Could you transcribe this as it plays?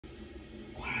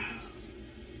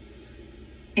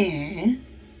I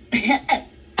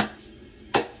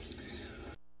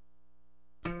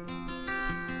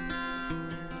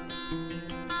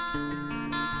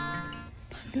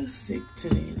feel sick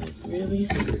today, like really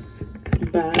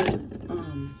bad.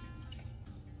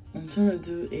 I'm trying to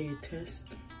do a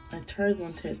test. I tried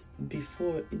one test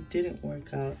before, it didn't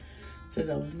work out. It says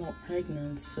I was not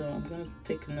pregnant, so I'm gonna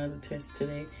take another test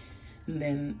today, and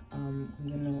then I'm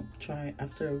gonna try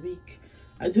after a week.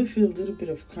 I do feel a little bit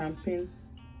of cramping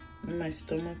in my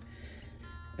stomach,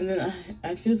 and then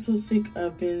I feel so sick.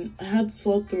 I had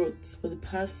sore throats for the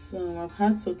past I've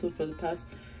had sore throat for the past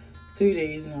 3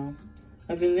 days now.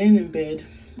 I've been laying in bed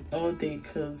all day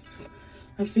because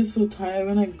I feel so tired.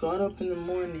 When I got up in the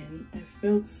morning, I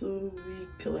felt so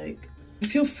weak. Like, I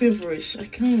feel feverish. I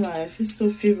can't lie, I feel so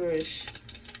feverish.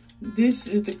 This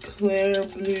is the clear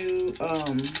blue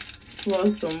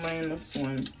plus or minus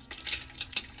one.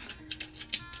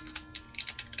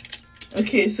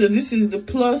 Okay, so this is the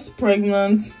plus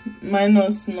pregnant,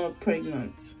 minus not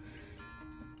pregnant.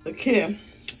 Okay,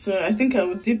 so I think I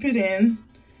will dip it in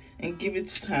and give it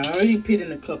time. I already put it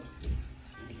in a cup.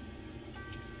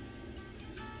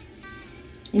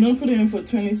 I'm gonna put it in for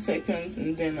 20 seconds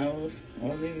and then I'll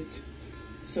leave it.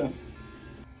 So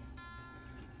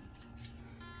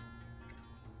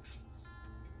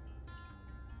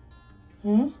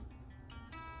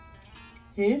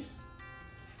here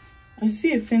I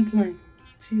see a faint line.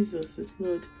 Jesus is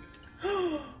Lord.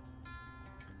 Oh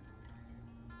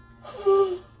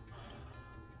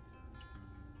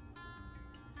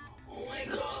my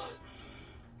God.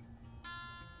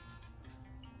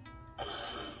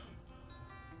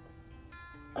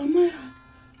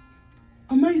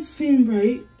 Am I seeing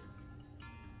right?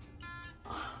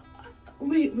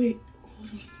 Wait, hold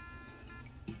on.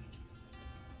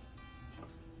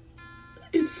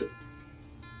 It's,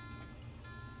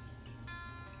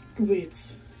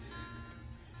 wait.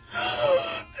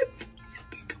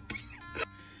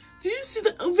 Do you see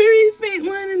the very faint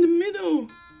line in the middle?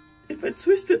 If I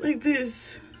twist it like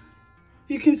this,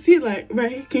 you can see, like,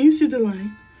 right? Can you see the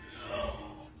line? Oh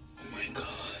my God.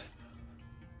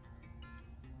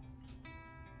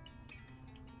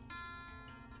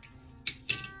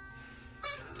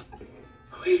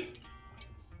 Wait.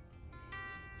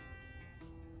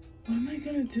 What am I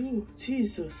gonna do?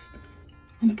 Jesus.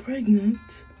 I'm pregnant.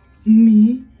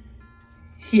 Me.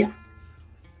 Here.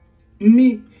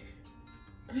 Me.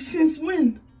 Since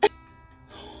when?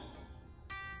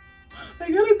 I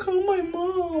gotta call my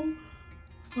mom.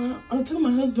 Well, I'll tell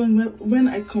my husband when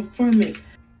I confirm it.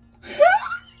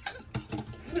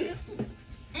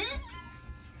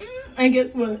 And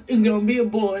guess what? It's gonna be a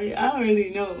boy. I already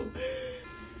know.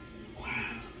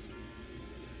 Wow.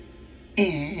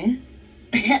 And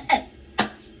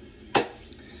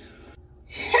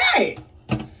hey!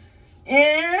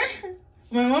 And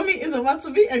my mommy is about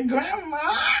to be a grandma.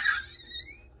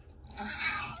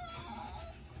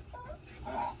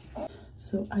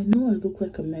 So I know I look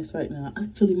like a mess right now.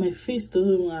 Actually, my face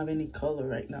doesn't have any color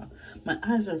right now. My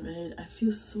eyes are red. I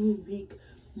feel so weak.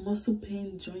 Muscle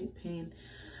pain, joint pain.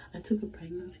 I took a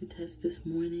pregnancy test this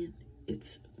morning.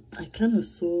 I kind of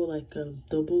saw like a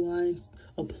double line,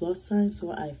 a plus sign,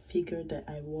 so I figured that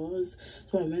I was.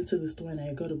 So I went to the store and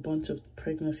I got a bunch of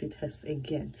pregnancy tests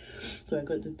again. So I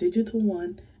got the digital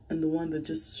one and the one that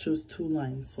just shows 2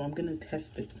 lines. So I'm gonna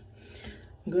test it.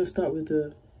 I'm gonna start with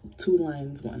the 2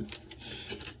 lines one.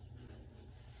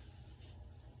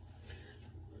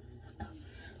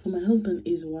 So my husband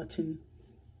is watching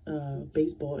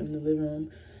baseball in the living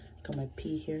room. Got my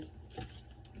pee here.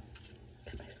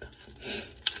 Got my stuff.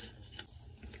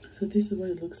 So this is what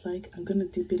it looks like. I'm gonna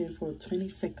dip it in for 20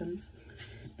 seconds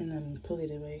and then pull it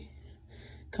away.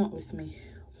 Count with me.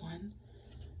 1,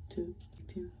 2,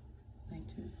 18,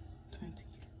 19, 20.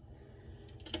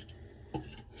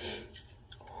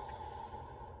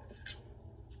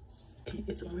 Okay,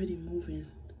 it's already moving.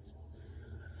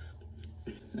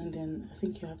 And then I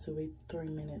think you have to wait 3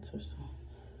 minutes or so.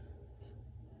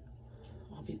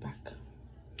 I'll be back.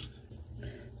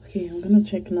 Okay, I'm gonna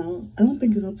check now. I don't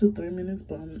think it's up to 3 minutes,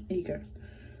 but I'm eager.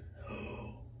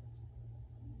 Oh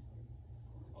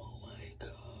my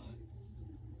God.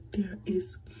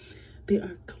 There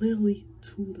are clearly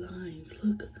 2 lines.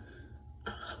 Look.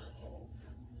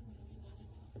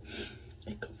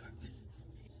 I confirmed it.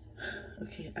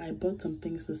 Okay, I bought some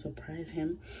things to surprise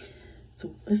him.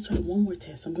 So let's try one more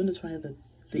test. I'm gonna try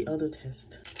the other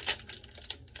test.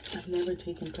 I've never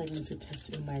taken pregnancy tests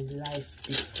in my life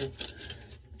before.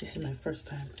 This is my first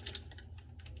time.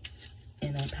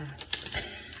 And I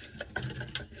passed.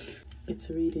 It's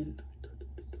reading.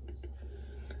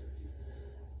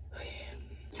 Okay.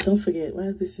 Don't forget,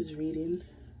 while this is reading,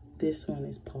 this one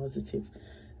is positive.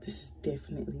 This is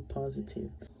definitely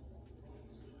positive.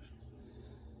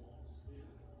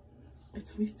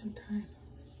 It's wasting time.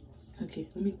 Okay,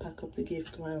 let me pack up the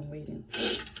gift while I'm waiting.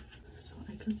 So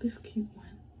I got this cute one.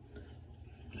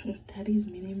 It says Daddy's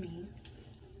Mini Me.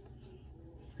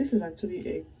 This is actually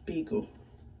a bagel.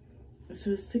 It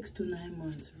says 6 to 9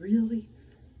 months. Really?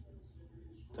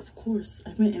 Of course,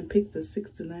 I went and picked the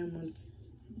 6 to 9 months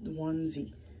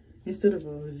onesie instead of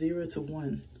a 0 to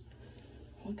 1.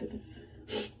 Look at this.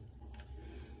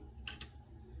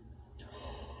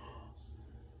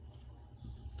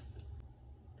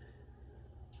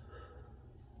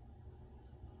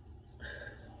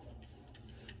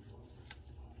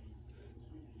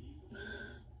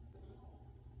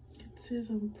 It says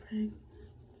I'm pregnant.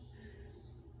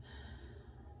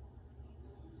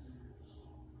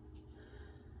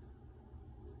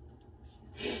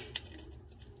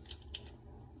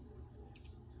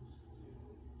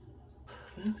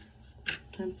 Well,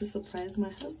 time to surprise my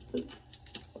husband.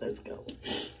 Let's go.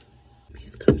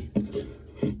 He's coming.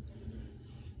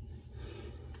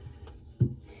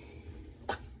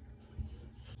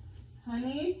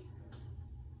 Honey?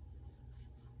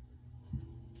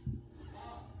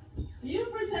 Are you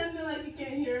pretending like you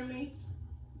can't hear me?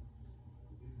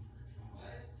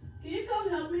 Can you come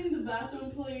help me in the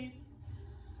bathroom, please?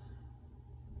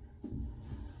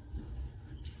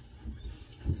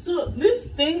 So this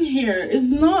thing here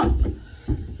is not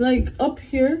like up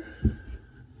here.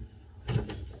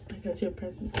 I got your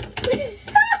present.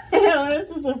 I wanted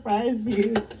to surprise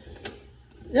you.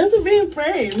 That's a big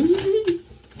frame.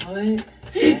 What?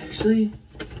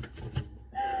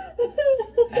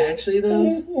 Actually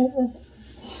though?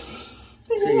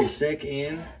 So you're sick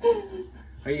and?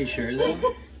 Are you sure though?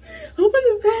 Open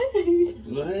the bag.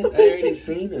 What? I already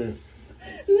seen it.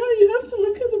 No, you have to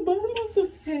look at the bottom of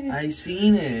the bag. I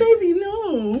seen it. Baby,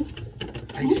 no.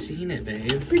 I seen it,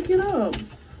 babe. Pick it up.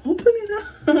 Open it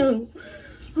up.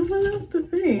 Open up the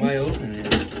thing. Why open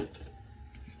it?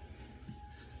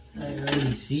 I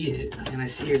already see it. And I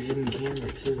see your hidden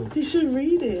camera too. You should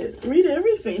read it. Read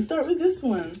everything. Start with this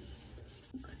one.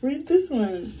 Read this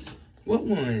one. What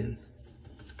one?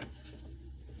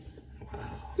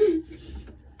 Wow.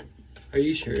 Are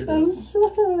you sure though? I'm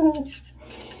sure.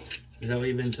 Is that why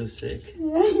you've been so sick?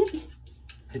 Yeah.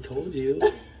 I told you.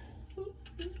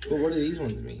 But what do these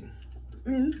ones mean?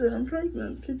 Means that I'm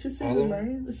pregnant. Could you see the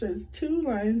line? It says 2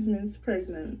 lines means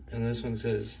pregnant. And this one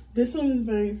says? This one is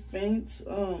very faint.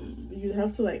 You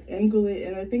have to like angle it,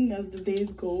 and I think as the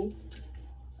days go,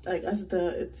 like as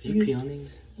it's you pee on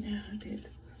these? Yeah, I did.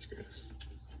 That's gross.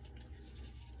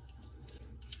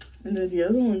 And then the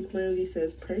other one clearly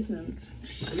says pregnant.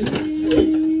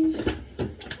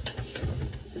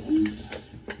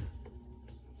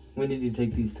 When did you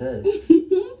take these tests?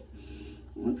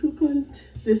 I took one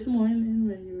this morning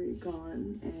when you were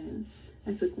gone, and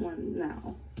I took one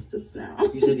now, just now.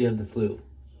 You said you have the flu.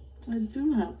 I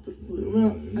do have the flu.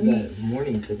 Well, you got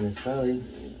morning sickness probably.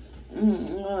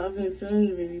 Well, I've been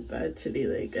feeling really bad today.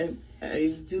 Like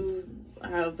I do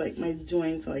have like my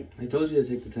joints like. I told you to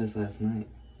take the test last night.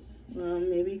 Well,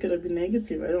 maybe it could have been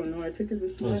negative. I don't know. I took it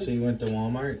this morning. Oh, so you went to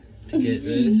Walmart to get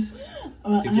this?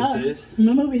 This?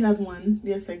 Remember we had one.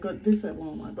 Yes, I got this at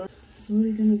Walmart. But so what are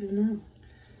you gonna do now?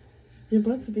 You're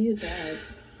about to be a dad.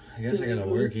 I guess I gotta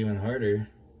work even harder.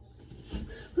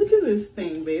 Look at this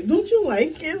thing, babe. Don't you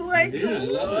like it? Like, I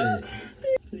love it.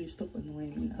 So you stop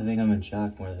annoying me now. I think I'm in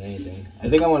shock more than anything. I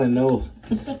think I want to know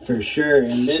for sure,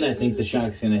 and then I think the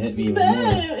shock's gonna hit me even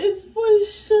more. It's for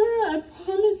sure. I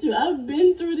promise you. I've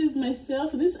been through this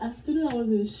myself. This afternoon, I was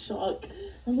in shock.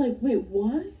 I was like, wait,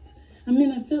 what? I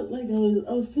mean, I felt like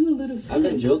I was feeling a little sick. I've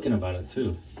been joking about it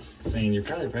too, saying you're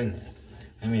probably pregnant.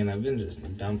 I mean, I've been just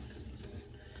dumped.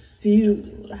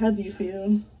 How do you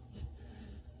feel?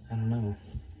 I don't know.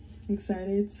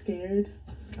 Excited? Scared?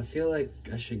 I feel like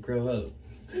I should grow up.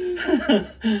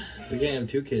 We can't have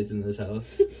 2 kids in this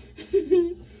house. About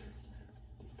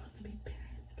to be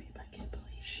parents, babe. I can't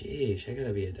believe. Sheesh, I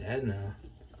gotta be a dad now.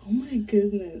 Oh my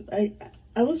goodness.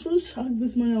 I was so shocked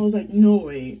this morning. I was like, no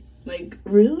way. Like,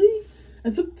 really? I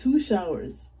took 2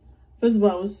 showers. First of all,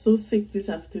 I was so sick this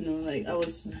afternoon. Like,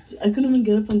 I couldn't even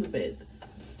get up on the bed.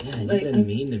 Yeah, you've been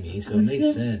mean to me, so it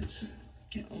makes sense.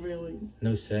 Really?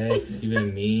 No sex, you've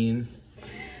been mean.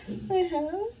 I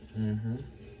have? Mm-hmm.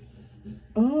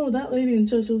 Oh, that lady in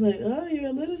church was like, oh,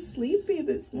 you're a little sleepy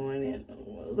this morning.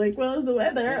 Like, well, it's the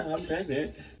weather. Yeah, I'm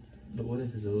pregnant. But what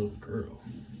if it's a little girl?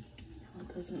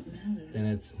 It doesn't matter. Then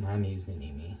it's mommy's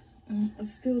mini-me.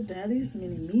 It's still daddy's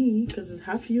mini-me, because it's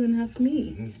half you and half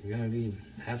me. It's gonna be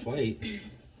half white.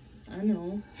 I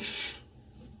know.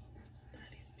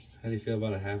 How do you feel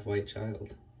about a half-white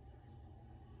child?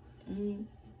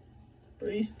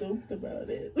 Pretty stoked about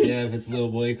it. Yeah, if it's a little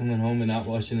boy coming home and not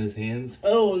washing his hands.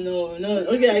 Oh, no.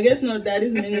 Okay, I guess not. That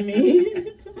is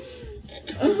mini-me.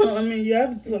 I mean, you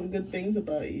have some good things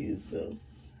about you, so.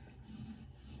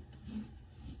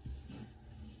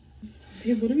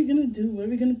 Hey, what are we gonna do? Where are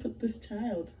we gonna put this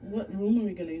child? What room are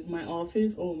we gonna use? My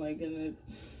office? Oh my goodness.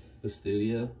 The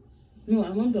studio? No,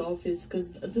 I want the office because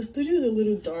the studio is a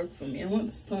little dark for me. I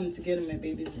want sun to get in my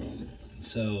baby's room.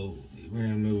 So we're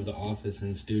gonna move the office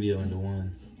and studio into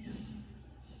one. Yeah.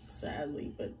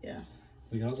 Sadly, but yeah.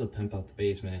 We can also pimp out the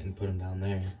basement and put him down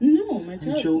there. No, my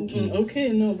child. I'm joking.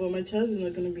 Okay, no, but my child is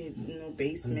not gonna be in no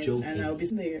basement, and I'll be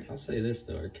there. I'll say this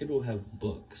though: our kid will have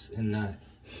books and not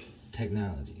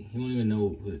technology. He won't even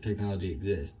know that technology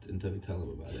exists until we tell him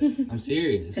about it. I'm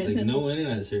serious. Like, no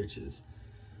internet searches.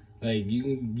 Like, you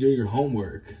can do your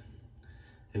homework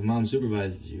if mom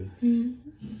supervises you.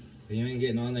 But you ain't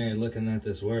getting on there and looking at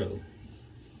this world.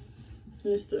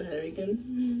 Mr.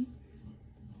 Harrigan.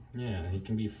 Yeah, he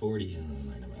can be 40 and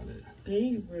learn about it.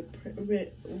 Babe,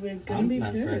 we're gonna be I'm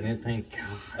not parents. pregnant, thank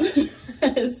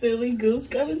God. Silly goose,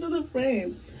 come into the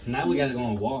frame. Now we gotta go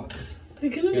on walks. We're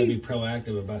You gonna gotta be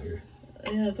proactive about your...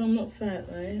 Yeah, so I'm not fat,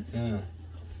 right? Yeah.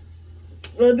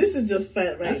 Well, this is just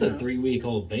fat right That's now. a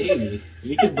 3-week-old baby.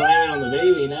 You can blame it on the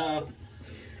baby now.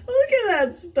 Look at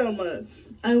that stomach.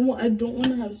 I don't want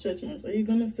to have stretch marks. Are you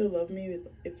gonna still love me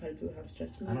if I do have stretch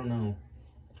marks? I don't know.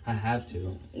 I have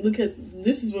to. Look at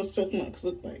this is what stretch marks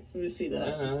look like. You see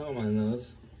that? I don't mind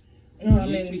those. No, Did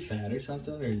you used to be fat or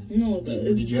something, or no,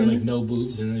 did you have like no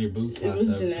boobs and then your boobs popped it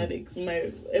was up? genetics.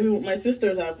 My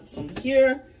sisters have some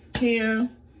here.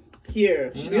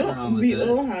 Ain't nothing wrong with We that.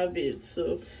 all have it.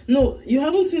 So no, you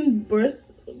haven't seen birth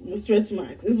stretch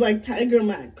marks. It's like tiger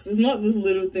marks. It's not this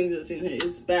little thing that's in here.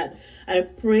 It's bad. I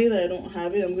pray that I don't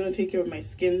have it. I'm gonna take care of my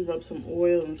skin, rub some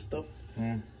oil and stuff.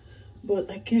 But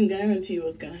I can't guarantee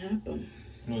what's gonna happen.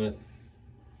 What?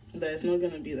 That it's not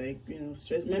gonna be like,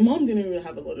 stretch. My mom didn't even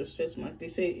have a lot of stretch marks. They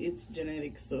say it's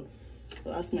genetics, so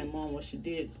I'll ask my mom what she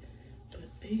did. But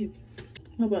babe,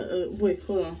 how about wait,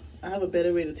 hold on. I have a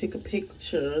better way to take a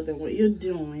picture than what you're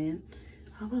doing.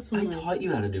 How about I taught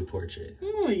you how to do portrait.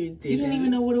 No, you didn't. You didn't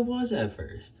even know what it was at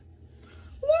first.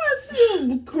 What?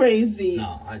 You crazy.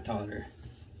 No, I taught her.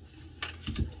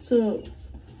 So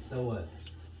what?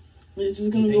 you're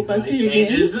just gonna go back to your game?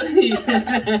 changes? You're just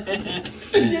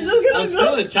gonna I'm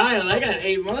still a child. I got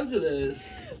 8 months of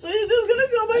this. So you're just gonna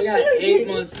go back I to got your 8 game?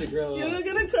 months to grow You're up. not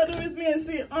gonna cuddle with me and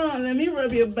say, "Oh, let me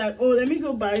rub your back. Oh, let me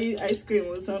go buy you ice cream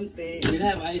or something." You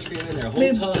have ice cream in there, a whole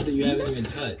Babe. tub that you haven't even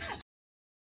touched.